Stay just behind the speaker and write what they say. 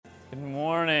Good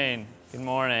morning. Good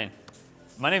morning.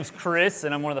 My name's Chris,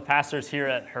 and I'm one of the pastors here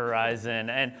at Horizon.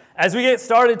 And as we get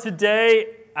started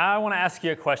today, I want to ask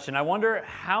you a question. I wonder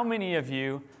how many of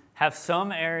you have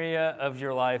some area of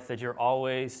your life that you're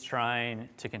always trying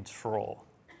to control?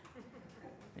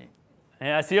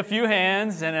 And I see a few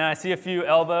hands, and I see a few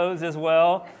elbows as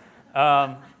well.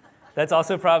 That's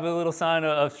also probably a little sign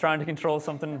of trying to control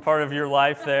something part of your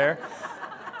life there.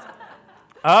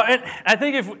 And I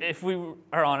think if we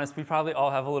are honest, we probably all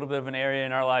have a little bit of an area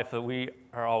in our life that we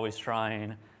are always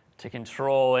trying to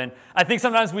control. And I think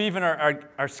sometimes we even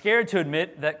are scared to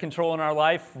admit that control in our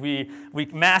life. We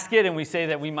mask it and we say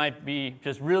that we might be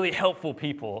just really helpful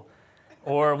people.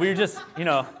 Or we're just,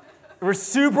 we're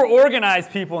super organized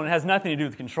people and it has nothing to do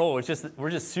with control. It's just we're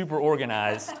just super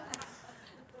organized.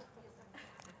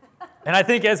 And I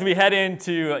think as we head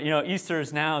into,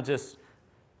 Easter's now just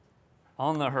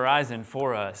on the horizon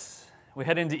for us. We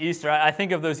head into Easter. I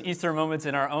think of those Easter moments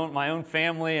in my own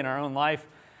family and our own life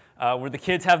where the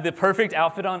kids have the perfect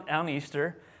outfit on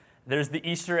Easter. There's the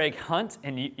Easter egg hunt,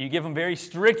 and you give them very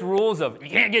strict rules of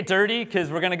you can't get dirty because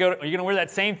you're going to wear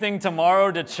that same thing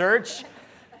tomorrow to church.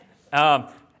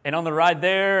 And on the ride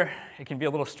there, it can be a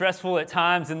little stressful at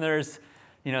times, and there's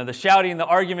the shouting, the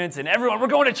arguments, and everyone, we're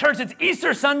going to church, it's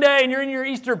Easter Sunday, and you're in your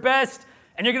Easter best,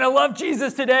 and you're going to love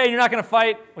Jesus today, and you're not going to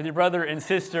fight with your brother and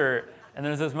sister. And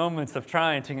there's those moments of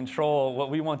trying to control what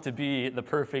we want to be the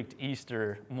perfect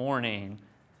Easter morning.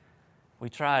 We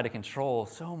try to control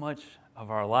so much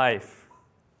of our life.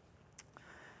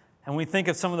 And we think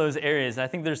of some of those areas. I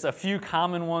think there's a few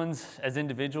common ones as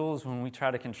individuals when we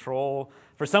try to control.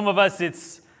 For some of us,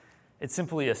 it's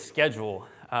simply a schedule.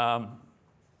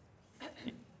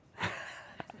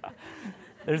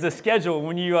 There's a schedule.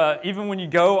 When you even when you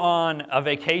go on a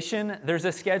vacation, there's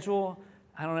a schedule.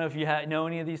 I don't know if you know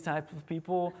any of these types of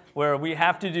people where we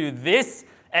have to do this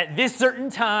at this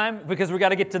certain time because we got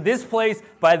to get to this place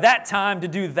by that time to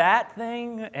do that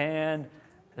thing. And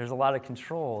there's a lot of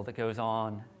control that goes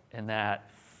on in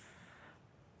that.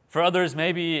 For others,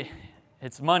 maybe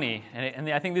it's money. And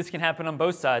I think this can happen on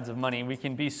both sides of money. We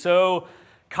can be so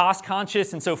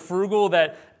cost-conscious and so frugal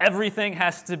that everything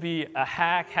has to be a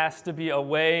hack, has to be a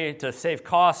way to save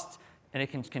cost, and it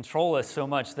can control us so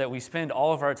much that we spend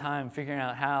all of our time figuring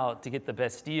out how to get the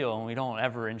best deal, and we don't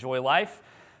ever enjoy life.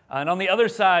 And on the other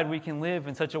side, we can live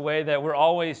in such a way that we're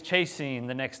always chasing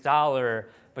the next dollar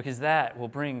because that will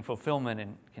bring fulfillment,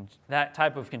 and that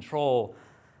type of control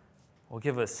will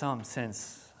give us some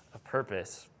sense of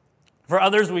purpose. For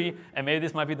others, and maybe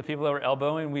this might be the people that we're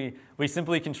elbowing, we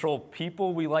simply control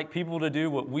people. We like people to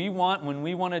do what we want when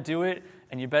we want to do it,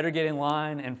 and you better get in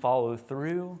line and follow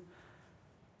through.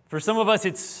 For some of us,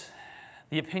 it's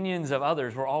the opinions of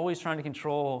others. We're always trying to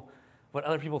control what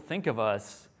other people think of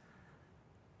us,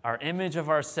 our image of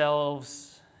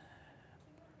ourselves.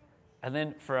 And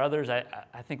then for others, I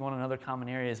think one another common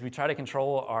area is we try to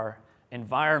control our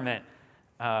environment.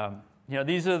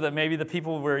 These are maybe the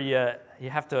people where you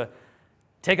have to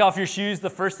take off your shoes the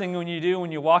first thing when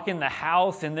you walk in the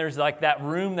house, and there's like that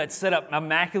room that's set up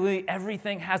immaculately.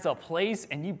 Everything has a place,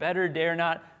 and you better dare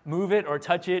not move it or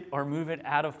touch it or move it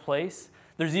out of place.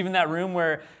 There's even that room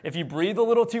where if you breathe a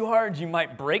little too hard, you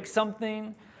might break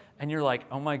something, and you're like,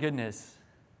 oh my goodness.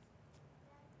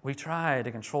 We try to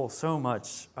control so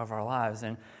much of our lives.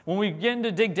 And when we begin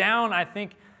to dig down, I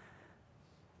think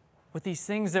with these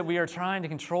things that we are trying to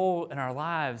control in our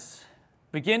lives,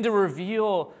 begin to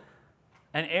reveal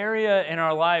an area in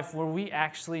our life where we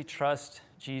actually trust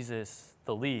Jesus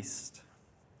the least.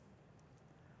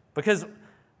 Because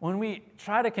when we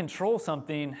try to control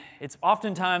something, it's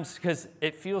oftentimes because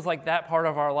it feels like that part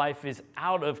of our life is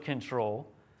out of control.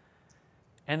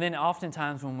 And then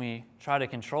oftentimes when we try to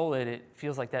control it, it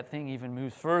feels like that thing even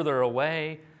moves further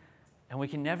away, and we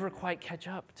can never quite catch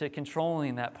up to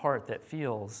controlling that part that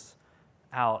feels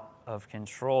out of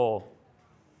control.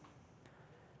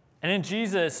 And then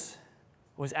Jesus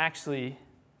was actually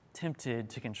tempted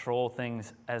to control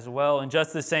things as well in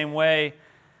just the same way.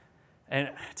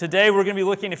 And today we're going to be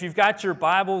looking, if you've got your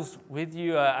Bibles with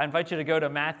you, I invite you to go to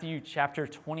Matthew chapter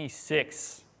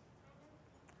 26.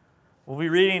 We'll be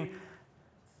reading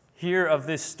here of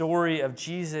this story of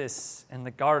Jesus in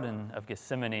the Garden of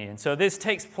Gethsemane. And so this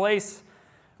takes place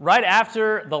right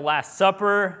after the Last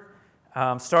Supper,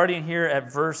 starting here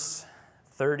at verse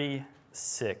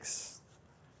 36.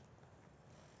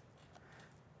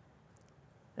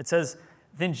 It says,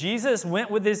 "Then Jesus went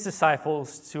with his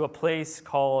disciples to a place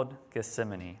called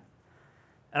Gethsemane."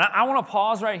 And I want to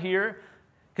pause right here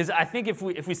because I think if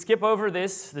we skip over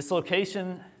this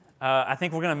location, I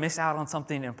think we're going to miss out on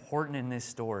something important in this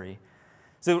story.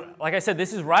 So, like I said,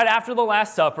 this is right after the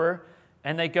Last Supper,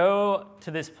 and they go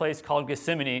to this place called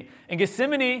Gethsemane. And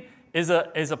Gethsemane is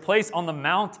a place on the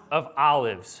Mount of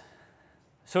Olives.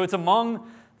 So it's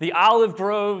among the olive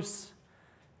groves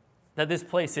that this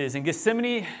place is. And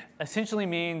Gethsemane essentially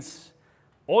means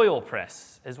oil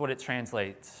press, is what it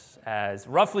translates as.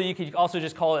 Roughly, you could also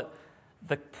just call it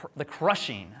the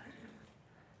crushing.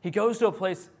 He goes to a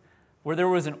place where there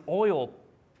was an olive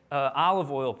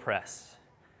oil press,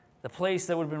 the place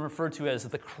that would have been referred to as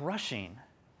the crushing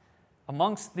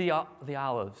amongst the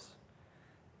olives.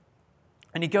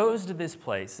 And he goes to this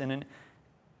place, and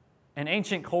in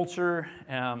ancient culture,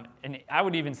 and I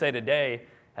would even say today,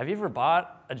 have you ever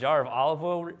bought a jar of olive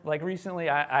oil like recently?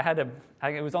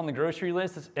 It was on the grocery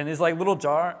list, and this like little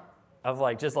jar of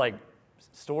just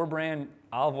store brand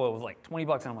olive oil was like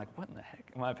 $20, and I'm like, what in the heck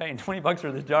am I paying $20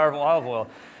 for this jar of olive oil?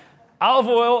 Olive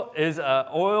oil is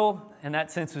oil, in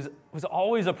that sense, was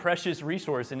always a precious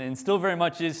resource, and still very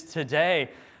much is today.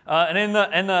 And in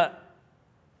the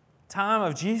time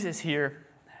of Jesus here,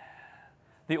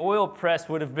 the oil press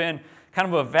would have been kind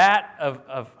of a vat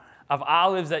of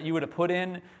olives that you would have put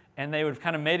in, and they would have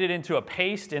kind of made it into a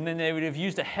paste, and then they would have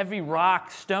used a heavy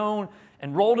rock, stone,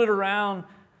 and rolled it around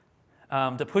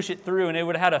to push it through, and it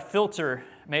would have had a filter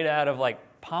made out of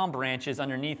palm branches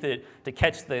underneath it to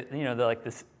catch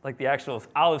the actual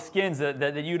olive skins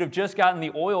that you'd have just gotten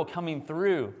the oil coming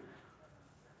through.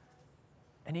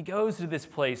 And he goes to this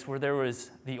place where there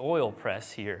was the oil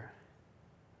press here,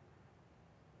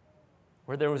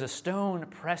 where there was a stone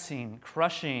pressing,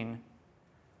 crushing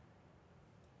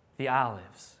the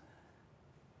olives.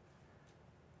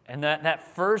 And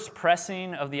that first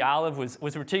pressing of the olive was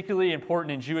particularly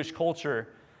important in Jewish culture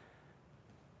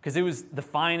because it was the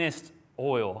finest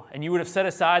oil. And you would have set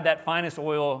aside that finest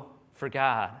oil for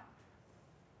God,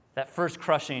 that first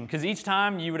crushing. Because each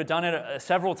time you would have done it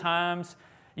several times,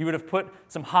 you would have put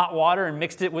some hot water and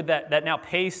mixed it with that now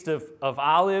paste of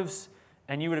olives,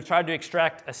 and you would have tried to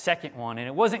extract a second one. And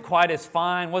it wasn't quite as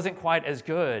fine, wasn't quite as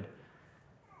good.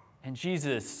 And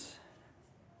Jesus,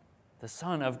 the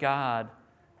Son of God,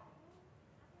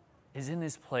 is in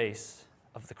this place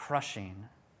of the crushing.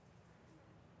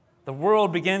 The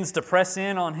world begins to press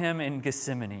in on him in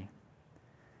Gethsemane.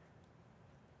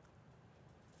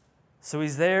 So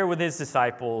he's there with his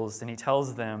disciples, and he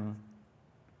tells them,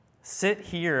 "Sit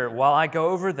here while I go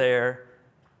over there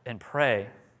and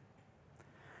pray."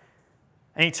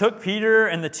 And he took Peter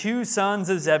and the two sons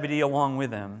of Zebedee along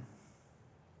with him.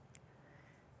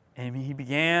 And he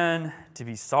began to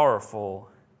be sorrowful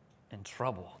and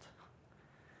troubled.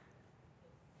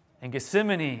 In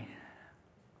Gethsemane,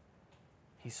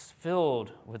 he's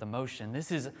filled with emotion.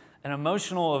 This is an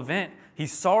emotional event.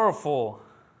 He's sorrowful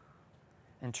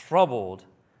and troubled.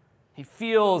 He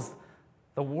feels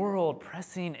the world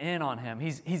pressing in on him.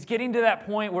 He's getting to that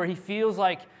point where he feels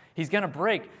like he's going to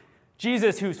break.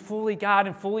 Jesus, who's fully God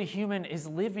and fully human, is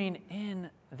living in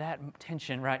that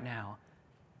tension right now.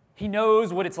 He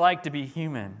knows what it's like to be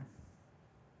human.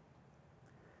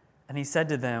 And he said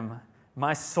to them,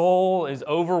 "My soul is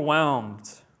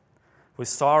overwhelmed with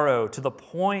sorrow to the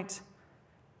point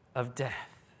of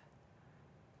death."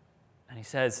 And he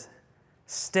says,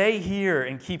 "Stay here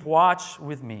and keep watch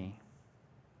with me."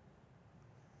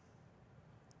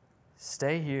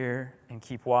 Stay here and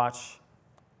keep watch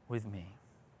with me.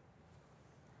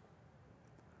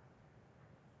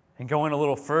 And going a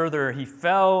little further, he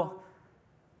fell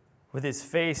with his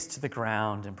face to the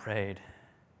ground and prayed,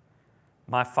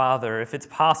 "My Father, if it's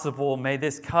possible, may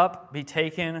this cup be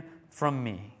taken from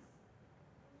me.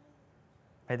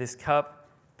 May this cup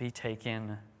be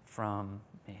taken from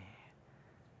me."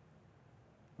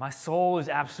 My soul is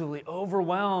absolutely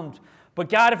overwhelmed. But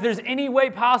God, if there's any way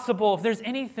possible, if there's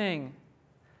anything,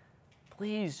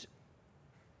 please,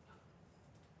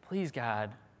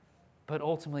 God, but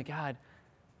ultimately, God,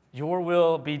 your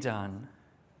will be done.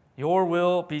 Your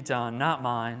will be done, not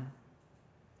mine.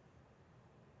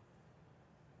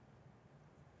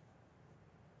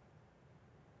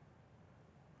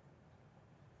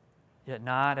 Yet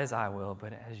not as I will,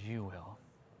 but as you will.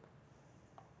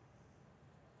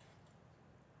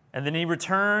 And then he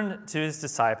returned to his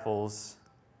disciples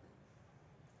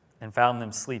and found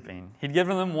them sleeping. He'd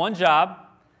given them one job.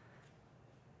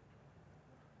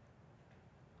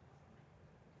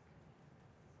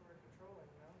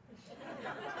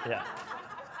 Yeah.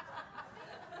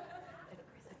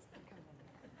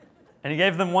 And he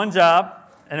gave them one job,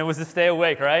 and it was to stay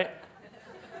awake, right?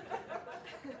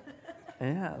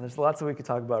 Yeah, there's lots that we could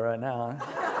talk about right now.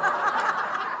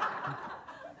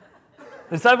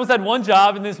 The disciples had one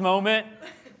job in this moment,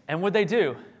 and what'd they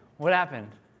do? What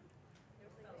happened?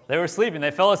 They were sleeping.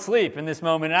 They fell asleep in this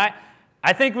moment. And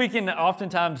I think we can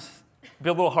oftentimes be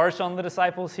a little harsh on the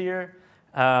disciples here.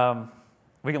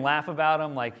 We can laugh about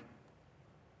them, like,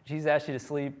 Jesus asked you to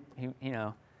sleep.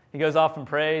 He goes off and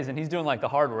prays, and he's doing like the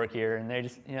hard work here, and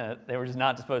they were just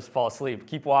not supposed to fall asleep.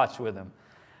 Keep watch with him.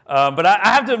 But I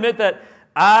have to admit that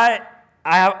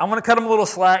I'm going to cut him a little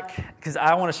slack because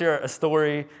I want to share a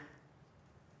story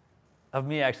of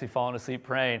me actually falling asleep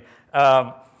praying.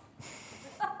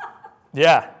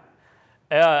 Yeah.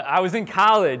 I was in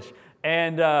college,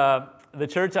 and the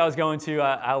church I was going to,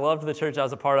 I loved the church I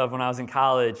was a part of when I was in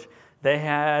college. They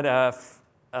had a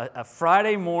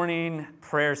Friday morning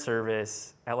prayer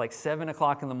service at like 7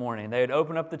 o'clock in the morning. They would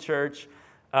open up the church.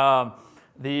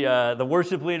 The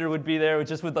worship leader would be there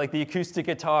just with like the acoustic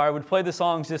guitar, would play the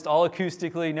songs just all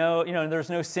acoustically. There's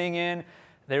no singing.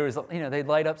 There was, they'd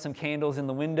light up some candles in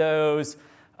the windows.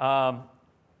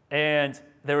 And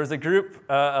there was a group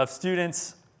of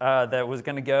students that was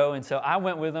going to go. And so I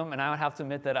went with them, and I would have to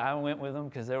admit that I went with them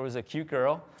because there was a cute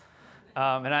girl.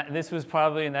 And this was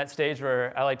probably in that stage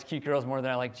where I liked cute girls more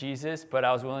than I liked Jesus, but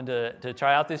I was willing to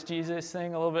try out this Jesus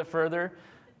thing a little bit further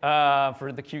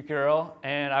for the cute girl.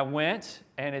 And I went,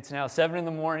 and it's now 7 in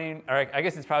the morning, or I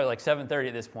guess it's probably like 7:30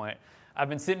 at this point. I've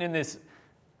been sitting in this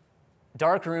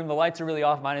dark room. The lights are really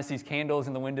off, minus these candles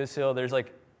in the windowsill. There's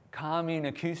like calming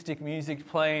acoustic music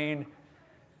playing.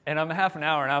 And I'm half an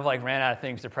hour, and I've like ran out of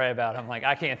things to pray about. I'm like,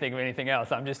 I can't think of anything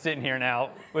else. I'm just sitting here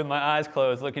now with my eyes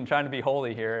closed, trying to be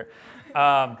holy here.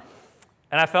 And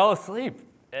I fell asleep,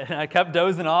 and I kept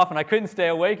dozing off, and I couldn't stay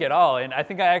awake at all. And I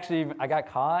think I got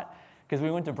caught because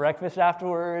we went to breakfast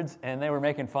afterwards, and they were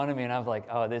making fun of me, and I was like,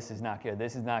 oh, this is not good.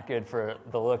 This is not good for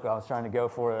the look I was trying to go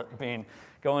for,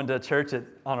 going to church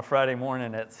on a Friday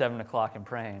morning at 7 o'clock and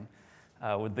praying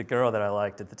with the girl that I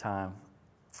liked at the time.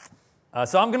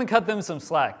 So I'm going to cut them some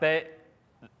slack.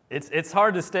 It's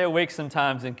hard to stay awake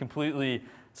sometimes and completely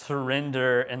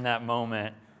surrender in that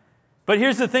moment. But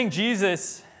here's the thing,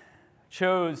 Jesus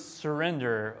chose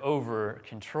surrender over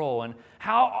control. And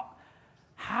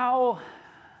how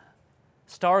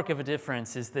stark of a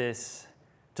difference is this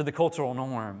to the cultural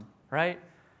norm, right?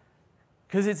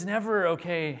 Because it's never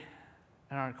okay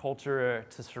in our culture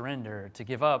to surrender, to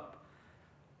give up.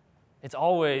 It's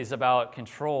always about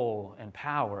control and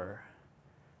power.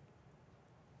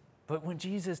 But when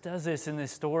Jesus does this in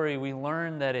this story, we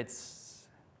learn that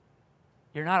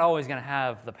you're not always going to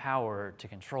have the power to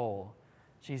control.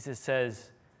 Jesus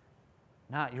says,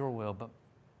 not your will, but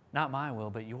not my will,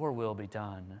 but your will be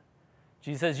done.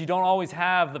 Jesus says you don't always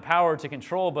have the power to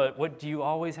control, but what do you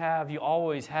always have? You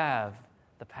always have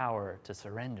the power to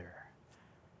surrender.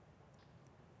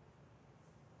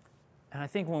 And I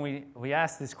think when we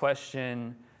ask this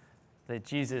question that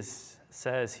Jesus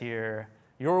says here,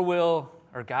 your will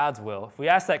or God's will, if we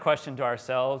ask that question to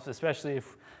ourselves, especially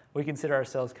if we consider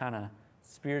ourselves kind of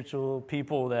spiritual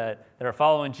people that are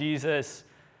following Jesus,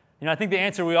 I think the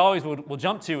answer we always will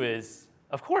jump to is,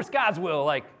 of course, God's will,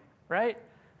 right?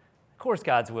 Of course,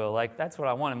 God's will. That's what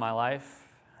I want in my life.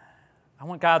 I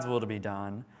want God's will to be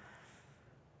done.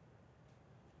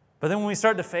 But then when we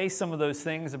start to face some of those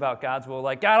things about God's will,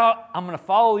 God, I'm going to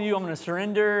follow you, I'm going to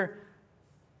surrender,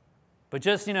 but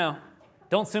just,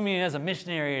 don't send me as a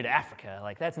missionary to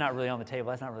Africa. That's not really on the table.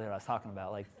 That's not really what I was talking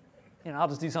about. I'll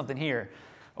just do something here.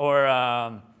 Or,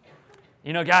 God,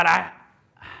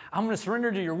 I'm going to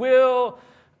surrender to your will.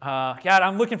 God,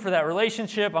 I'm looking for that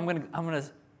relationship. I'm going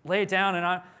to lay it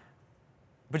down,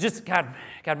 but just God,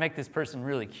 make this person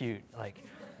really cute.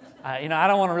 I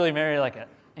don't want to really marry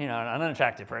an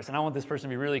unattractive person. I want this person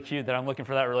to be really cute that I'm looking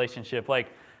for that relationship.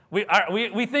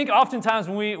 We think oftentimes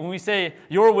when we say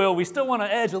your will, we still want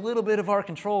to edge a little bit of our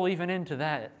control even into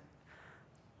that.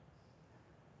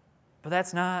 But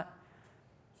that's not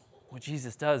what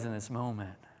Jesus does in this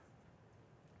moment.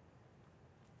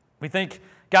 We think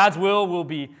God's will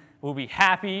be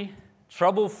happy,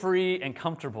 trouble-free, and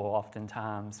comfortable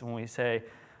oftentimes when we say,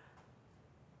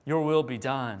 your will be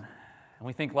done. And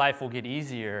we think life will get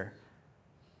easier.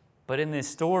 But in this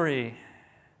story,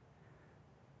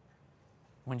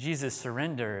 when Jesus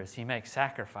surrenders, he makes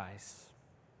sacrifice.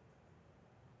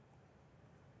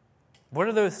 What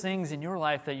are those things in your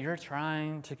life that you're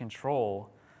trying to control?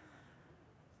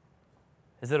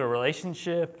 Is it a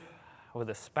relationship with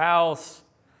a spouse?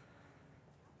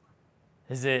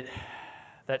 Is it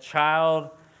that child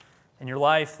in your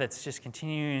life that's just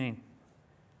continuing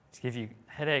to give you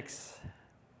headaches?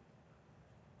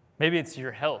 Maybe it's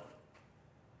your health.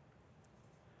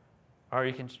 Are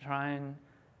you trying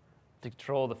to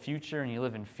control the future and you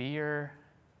live in fear?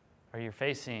 Are you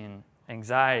facing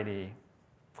anxiety,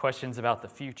 questions about the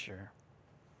future?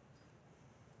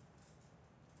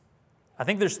 I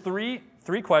think there's three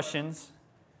questions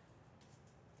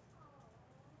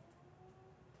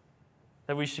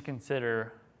that we should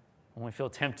consider when we feel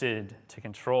tempted to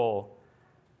control.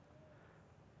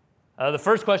 The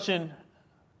first question,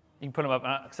 you can put them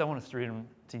up because I want us to read them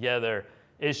together,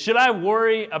 is should I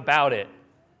worry about it?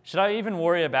 Should I even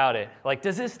worry about it? Like,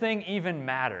 does this thing even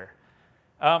matter?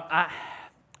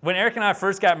 When Eric and I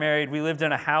first got married, we lived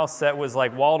in a house that was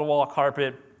like wall-to-wall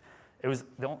carpet. It was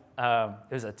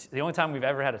the only time we've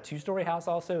ever had a two-story house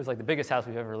also. It was like the biggest house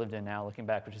we've ever lived in now, looking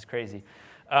back, which is crazy.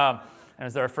 And it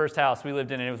was our first house we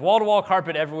lived in, and it was wall-to-wall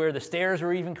carpet everywhere. The stairs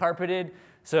were even carpeted.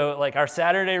 So like our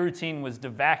Saturday routine was to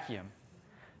vacuum.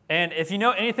 And if you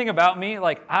know anything about me,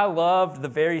 like I loved the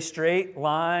very straight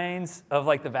lines of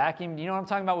like the vacuum. You know what I'm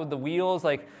talking about with the wheels,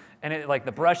 like, and it like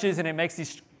the brushes, and it makes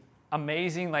these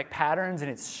amazing like patterns, and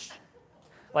it's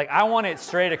like I want it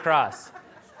straight across.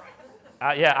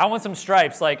 I want some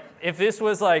stripes. Like if this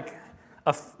was like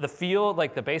the field,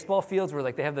 like the baseball fields where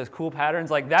like they have those cool patterns,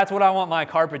 like that's what I want my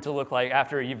carpet to look like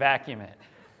after you vacuum it.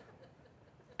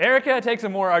 Erica takes a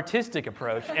more artistic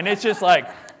approach, and it's just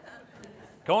like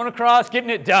going across,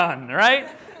 getting it done, right?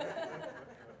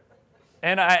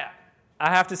 And I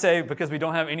have to say, because we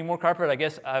don't have any more carpet, I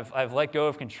guess I've let go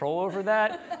of control over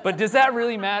that. But does that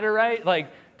really matter, right?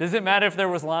 Like, does it matter if there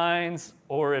was lines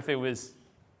or if it was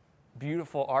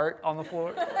beautiful art on the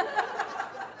floor?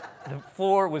 The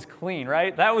floor was clean,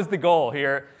 right? That was the goal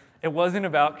here. It wasn't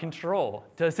about control.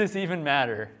 Does this even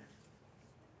matter?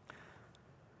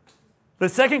 The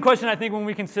second question, I think, when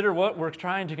we consider what we're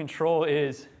trying to control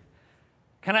is,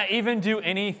 can I even do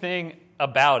anything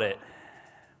about it?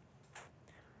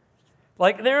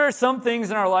 Like, there are some things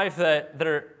in our life that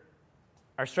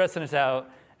are stressing us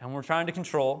out and we're trying to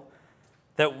control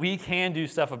that we can do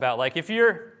stuff about. Like, if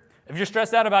you're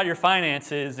stressed out about your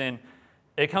finances and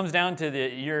it comes down to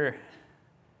your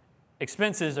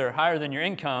expenses are higher than your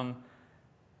income,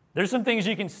 there's some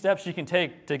steps you can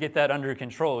take to get that under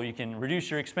control. You can reduce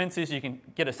your expenses. You can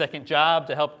get a second job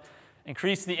to help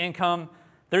increase the income.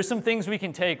 There's some things we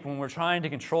can take when we're trying to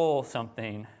control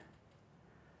something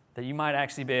that you might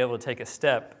actually be able to take a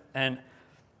step. And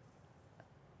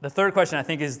the third question, I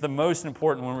think, is the most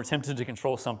important when we're tempted to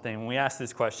control something. When we ask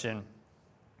this question,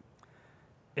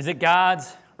 is it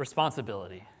God's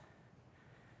responsibility?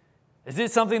 Is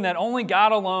it something that only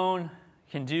God alone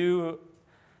can do?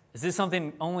 Is this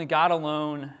something only God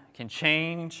alone can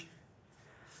change?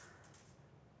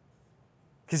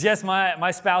 Because yes,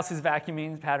 my spouse's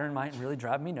vacuuming pattern might really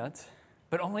drive me nuts,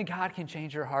 but only God can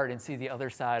change her heart and see the other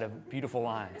side of beautiful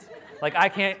lines. Like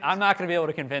I'm not going to be able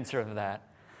to convince her of that.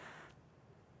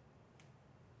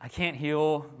 I can't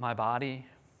heal my body.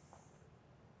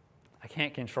 I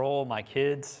can't control my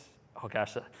kids. Oh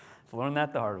gosh, I've learned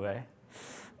that the hard way.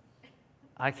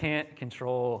 I can't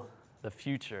control the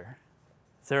future.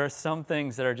 There are some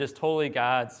things that are just totally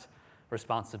God's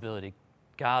responsibility,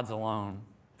 God's alone,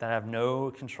 that I have no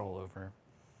control over.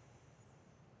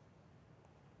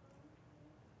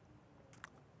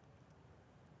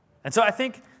 And so I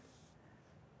think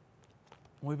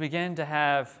we begin to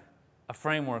have a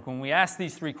framework. When we ask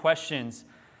these three questions,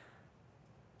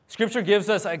 Scripture gives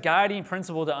us a guiding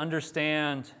principle to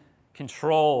understand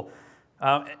control.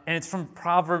 And it's from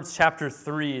Proverbs chapter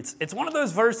 3. It's one of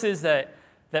those verses that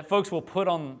folks will put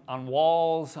on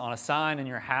walls, on a sign in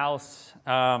your house.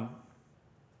 And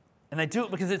they do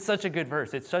it because it's such a good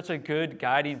verse. It's such a good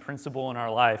guiding principle in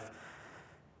our life.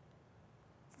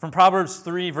 From Proverbs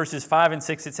 3, verses 5 and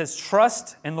 6, it says,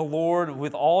 "Trust in the Lord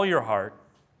with all your heart,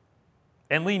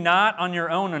 and lean not on your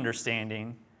own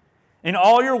understanding. In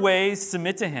all your ways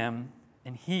submit to Him,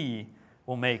 and He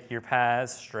will make your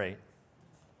paths straight."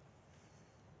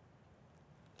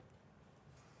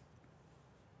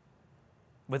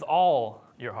 With all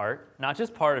your heart, not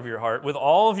just part of your heart, with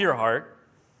all of your heart,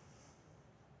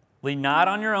 lean not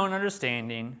on your own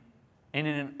understanding, and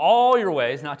in all your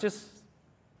ways, not just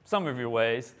some of your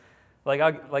ways, like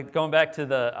going back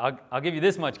to I'll give you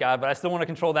this much, God, but I still want to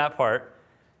control that part.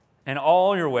 In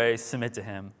all your ways, submit to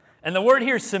Him. And the word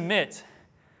here, submit,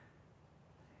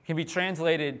 can be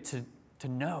translated to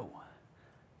know.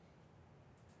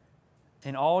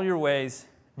 In all your ways,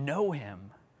 know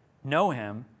Him. Know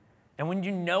Him. And when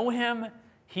you know Him,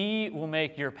 He will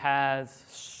make your paths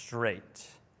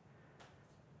straight.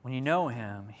 When you know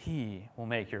Him, He will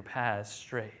make your paths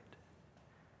straight.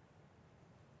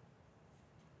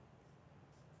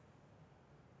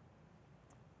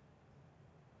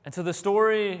 And so the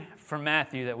story from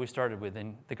Matthew that we started with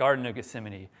in the Garden of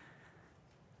Gethsemane,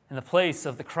 in the place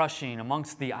of the crushing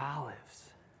amongst the olives,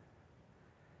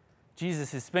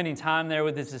 Jesus is spending time there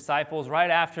with His disciples right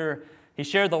after He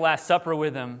shared the Last Supper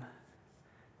with them.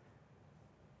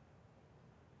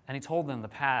 And he told them the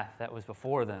path that was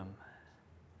before them.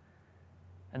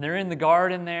 And they're in the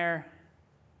garden there.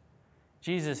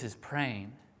 Jesus is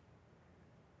praying.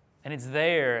 And it's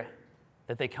there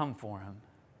that they come for him.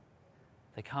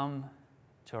 They come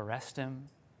to arrest him.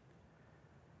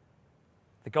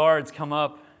 The guards come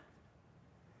up.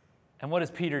 And what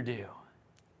does Peter do?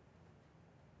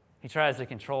 He tries to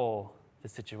control the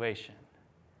situation.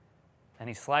 And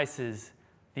he slices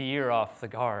the ear off the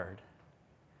guard.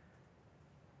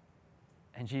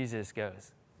 And Jesus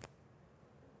goes,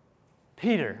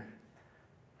 Peter,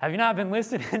 have you not been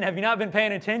listening? Have you not been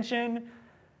paying attention?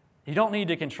 You don't need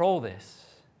to control this.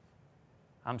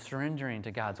 I'm surrendering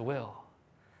to God's will.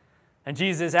 And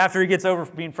Jesus, after he gets over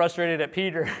being frustrated at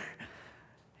Peter,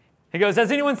 he goes, has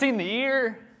anyone seen the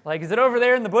ear? Like, is it over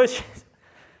there in the bushes?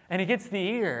 And he gets the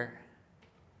ear,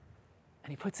 and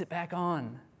he puts it back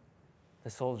on the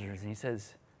soldiers, and he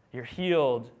says, you're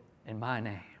healed in my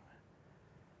name.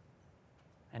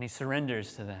 And he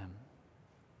surrenders to them.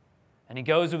 And he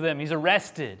goes with them. He's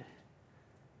arrested.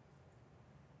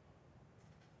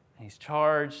 And he's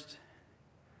charged.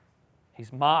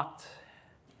 He's mocked.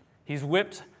 He's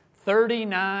whipped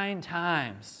 39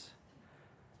 times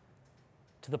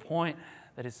to the point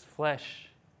that his flesh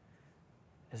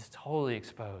is totally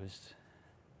exposed.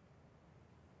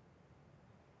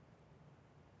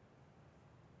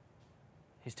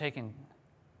 He's taken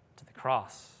to the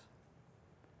cross.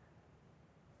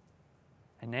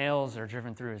 And nails are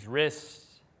driven through his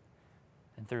wrists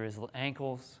and through his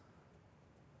ankles.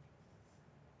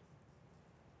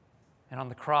 And on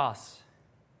the cross,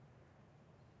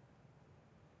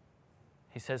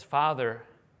 he says, Father,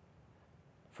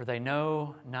 for they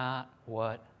know not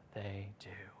what they do.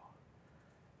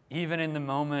 Even in the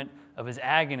moment of his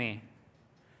agony,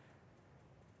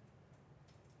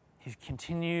 he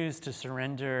continues to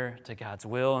surrender to God's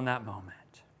will in that moment.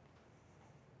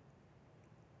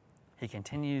 He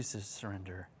continues to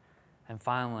surrender. And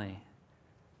finally,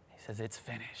 he says, it's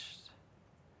finished.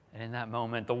 And in that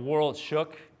moment, the world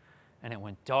shook and it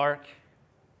went dark.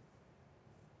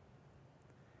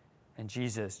 And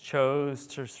Jesus chose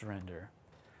to surrender.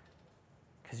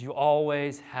 Because you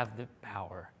always have the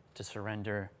power to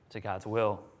surrender to God's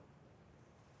will.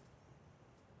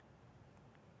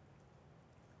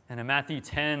 And in Matthew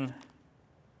 10,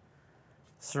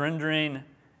 surrendering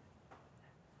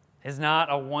is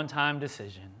not a one-time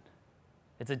decision.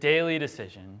 It's a daily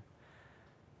decision.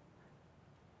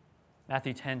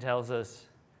 Matthew 10 tells us,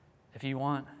 if you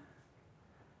want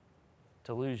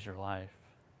to lose your life,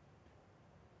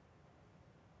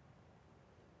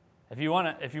 if you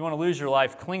want to lose your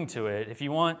life, cling to it. If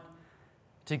you want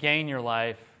to gain your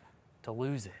life, to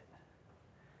lose it.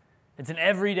 It's an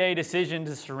everyday decision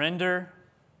to surrender.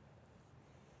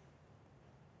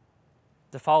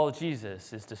 To follow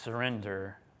Jesus is to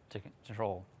surrender to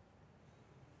control.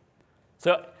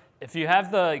 So if you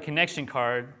have the connection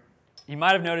card, you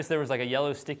might have noticed there was like a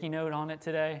yellow sticky note on it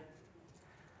today.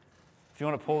 If you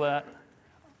want to pull that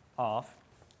off.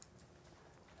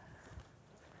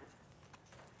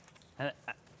 And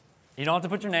you don't have to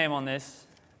put your name on this,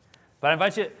 but I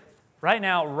invite you right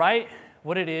now, write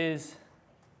what it is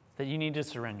that you need to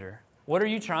surrender. What are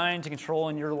you trying to control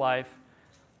in your life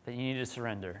that you need to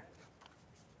surrender?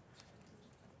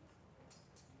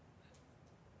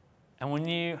 And when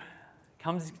you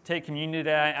come to take communion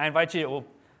today, I invite you,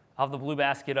 I'll have the blue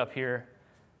basket up here,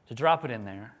 to drop it in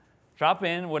there. Drop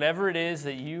in whatever it is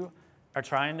that you are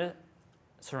trying to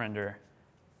surrender.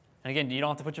 And again, you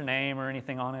don't have to put your name or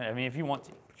anything on it. I mean, if you want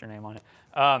to, put your name on it.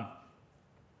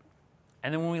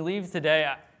 And then when we leave today,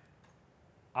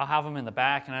 I'll have them in the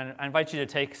back, and I invite you to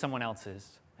take someone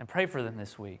else's and pray for them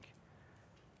this week.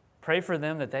 Pray for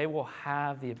them that they will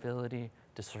have the ability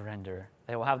to surrender.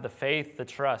 They will have the faith, the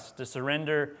trust to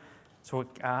surrender to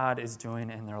what God is doing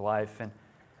in their life. And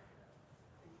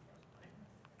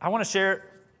I want to share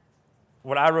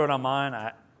what I wrote on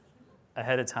mine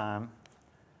ahead of time.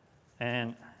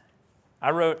 And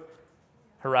I wrote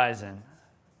Horizon.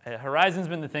 Horizon's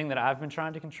been the thing that I've been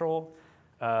trying to control.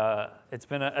 It's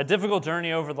been a difficult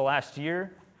journey over the last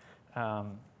year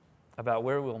about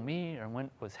where we'll meet and when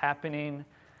what's happening,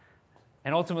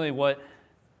 and ultimately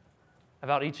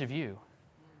about each of you.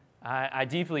 I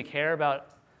deeply care about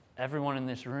everyone in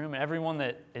this room, everyone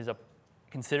that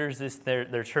considers this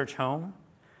their church home.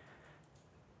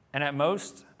 And at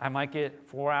most, I might get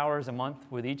 4 hours a month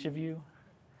with each of you.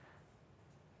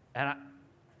 And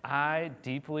I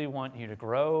deeply want you to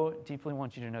grow, deeply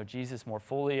want you to know Jesus more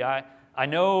fully. I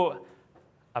know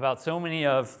about so many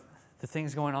of the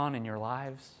things going on in your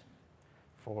lives,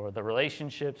 for the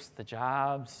relationships, the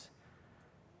jobs,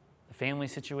 the family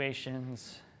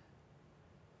situations.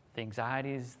 the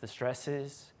anxieties, the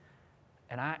stresses,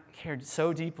 and I cared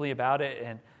so deeply about it,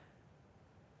 and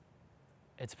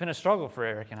it's been a struggle for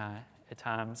Eric and I at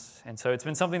times. And so it's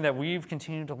been something that we've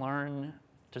continued to learn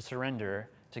to surrender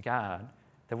to God,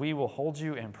 that we will hold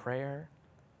you in prayer,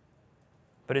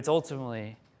 but it's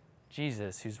ultimately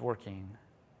Jesus who's working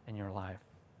in your life.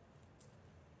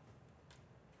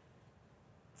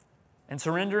 And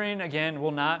surrendering, again,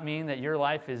 will not mean that your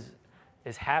life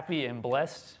is happy and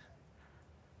blessed.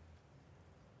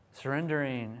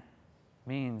 Surrendering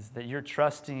means that you're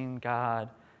trusting God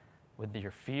with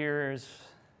your fears,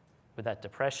 with that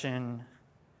depression,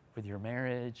 with your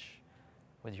marriage,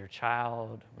 with your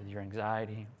child, with your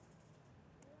anxiety.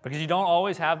 Because you don't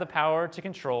always have the power to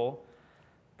control,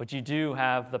 but you do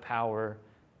have the power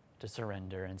to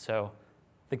surrender. And so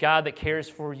the God that cares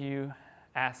for you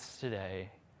asks today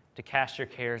to cast your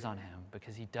cares on him,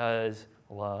 because he does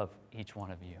love each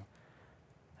one of you.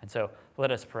 And so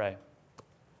let us pray.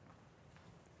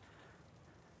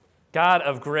 God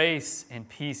of grace and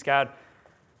peace, God,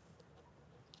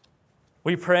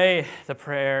 we pray the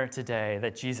prayer today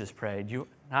that Jesus prayed.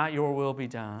 Not your will be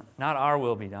done, not our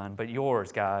will be done, but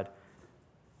yours, God.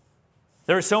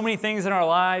 There are so many things in our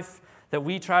life that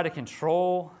we try to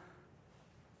control.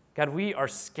 God, we are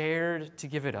scared to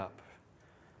give it up.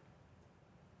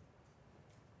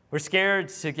 We're scared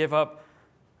to give up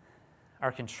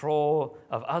our control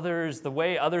of others, the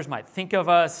way others might think of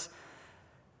us.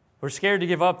 We're scared to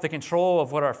give up the control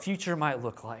of what our future might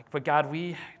look like. But God,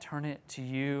 we turn it to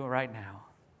you right now.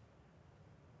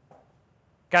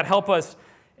 God, help us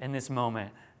in this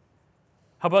moment.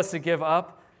 Help us to give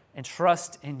up and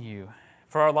trust in you,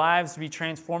 for our lives to be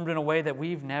transformed in a way that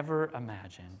we've never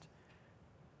imagined.